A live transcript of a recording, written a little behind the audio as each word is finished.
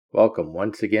Welcome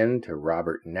once again to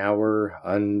Robert Nauer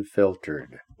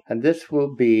Unfiltered. And this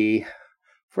will be,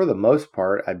 for the most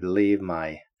part, I believe,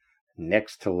 my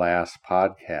next to last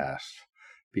podcast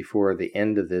before the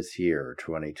end of this year,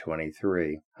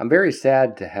 2023. I'm very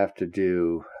sad to have to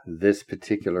do this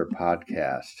particular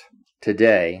podcast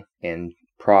today in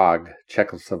Prague,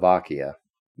 Czechoslovakia.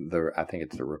 I think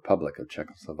it's the Republic of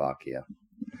Czechoslovakia.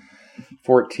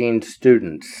 14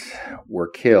 students were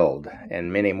killed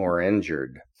and many more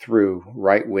injured through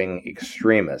right-wing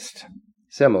extremists,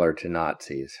 similar to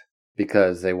Nazis,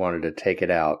 because they wanted to take it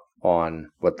out on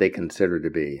what they consider to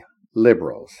be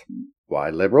liberals. Why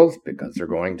liberals? Because they're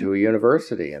going to a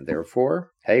university, and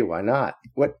therefore, hey, why not?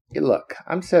 Look,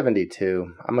 I'm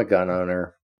 72. I'm a gun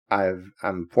owner.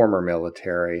 I'm former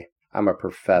military. I'm a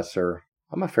professor.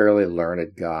 I'm a fairly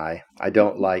learned guy. I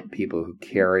don't like people who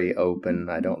carry open.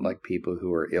 I don't like people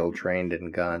who are ill-trained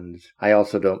in guns. I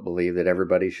also don't believe that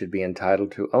everybody should be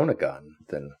entitled to own a gun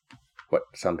than what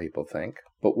some people think.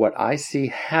 But what I see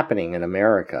happening in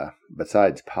America,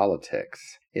 besides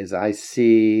politics, is I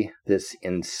see this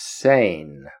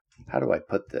insane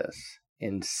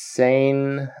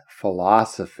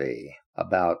philosophy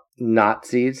about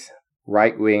Nazis,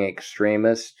 right-wing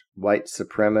extremists, white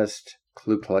supremacists,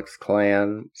 Ku Klux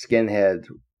Klan, skinheads,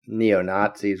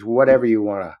 neo-Nazis, whatever you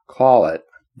want to call it,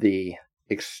 the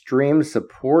extreme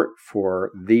support for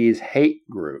these hate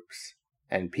groups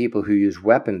and people who use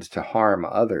weapons to harm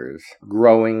others,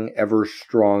 growing ever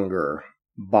stronger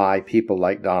by people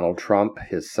like Donald Trump,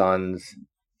 his sons,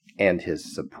 and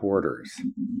his supporters.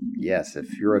 Yes,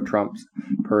 if you're a Trump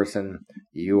person,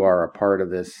 you are a part of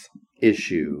this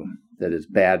issue that is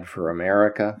bad for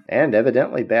America and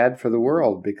evidently bad for the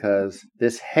world, because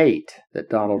this hate that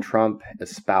Donald Trump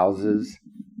espouses,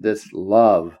 this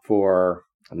love for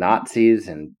Nazis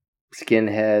and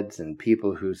skinheads and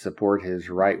people who support his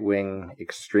right-wing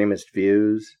extremist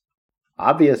views,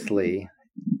 obviously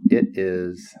it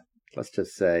is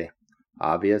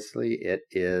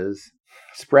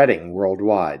spreading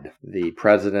worldwide. The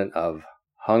president of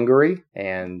Hungary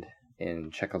and in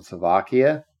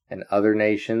Czechoslovakia and other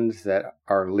nations that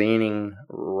are leaning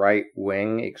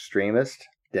right-wing extremist,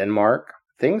 Denmark,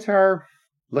 things are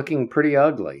looking pretty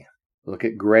ugly. Look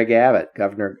at Greg Abbott,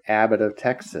 Governor Abbott of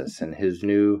Texas, and his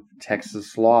new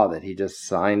Texas law that he just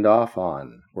signed off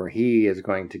on, where he is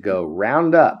going to go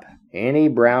round up any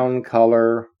brown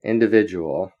color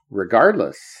individual,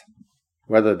 regardless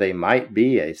whether they might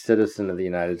be a citizen of the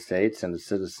United States and a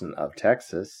citizen of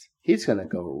Texas. He's going to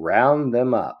go round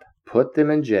them up, put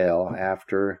them in jail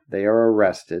after they are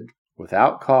arrested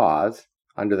without cause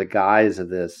under the guise of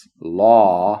this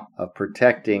law of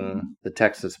protecting the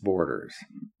Texas borders.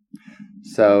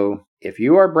 So if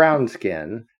you are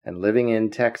brown-skinned and living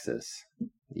in Texas,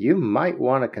 you might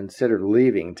want to consider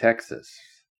leaving Texas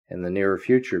in the near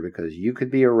future, because you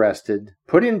could be arrested,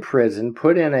 put in prison,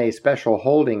 put in a special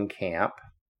holding camp,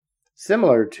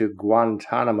 similar to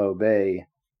Guantanamo Bay,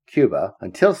 Cuba,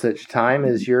 until such time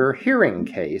as your hearing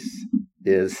case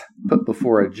is put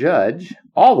before a judge.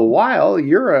 All the while,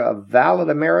 you're a valid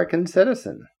American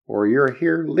citizen, or you're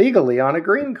here legally on a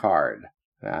green card.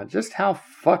 Now, just how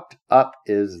fucked up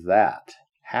is that?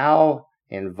 How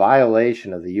in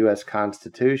violation of the U.S.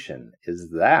 Constitution is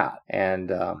that?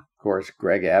 And, of course,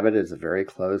 Greg Abbott is a very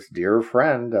close, dear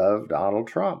friend of Donald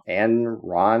Trump and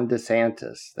Ron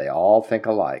DeSantis. They all think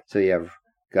alike. So you have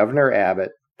Governor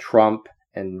Abbott, Trump,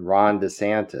 and Ron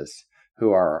DeSantis,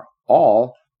 who are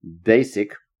all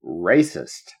basic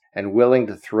racists and willing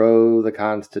to throw the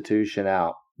Constitution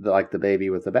out like the baby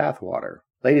with the bathwater.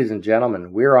 Ladies and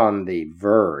gentlemen, we're on the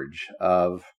verge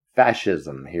of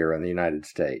fascism here in the United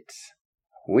States.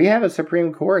 We have a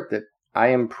Supreme Court that I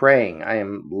am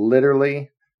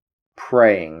literally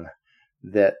praying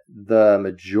that the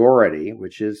majority,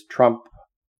 which is Trump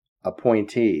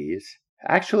appointees,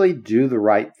 actually do the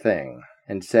right thing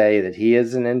and say that he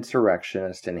is an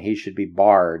insurrectionist and he should be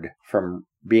barred from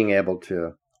being able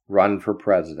to run for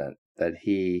president, that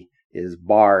he is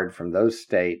barred from those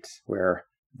states where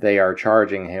they are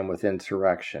charging him with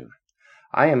insurrection.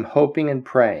 I am hoping and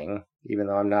praying, even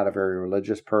though I'm not a very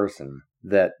religious person,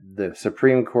 that the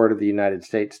Supreme Court of the United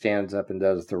States stands up and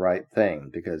does the right thing,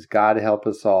 because God help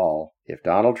us all, if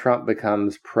Donald Trump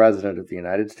becomes president of the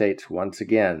United States once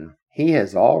again, he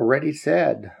has already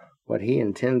said what he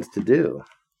intends to do,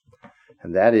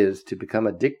 and that is to become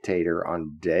a dictator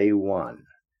on day one.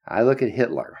 I look at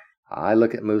Hitler. I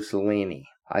look at Mussolini.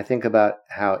 I think about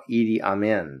how Idi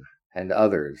Amin and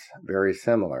others, very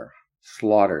similar,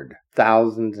 slaughtered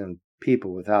thousands of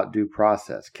people without due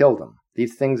process, killed them.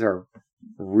 These things are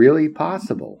really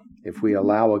possible if we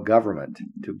allow a government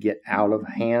to get out of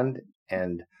hand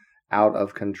and out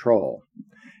of control.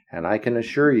 And I can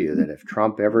assure you that if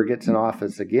Trump ever gets in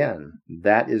office again,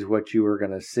 that is what you are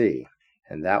going to see.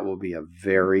 And that will be a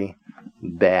very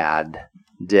bad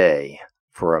day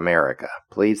for America.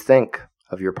 Please think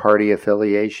of your party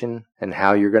affiliation and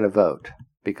how you're going to vote,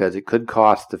 because it could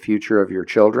cost the future of your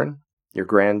children, your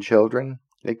grandchildren.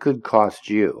 It could cost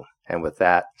you. And with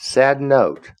that sad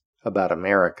note about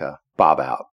America, Bob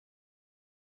out.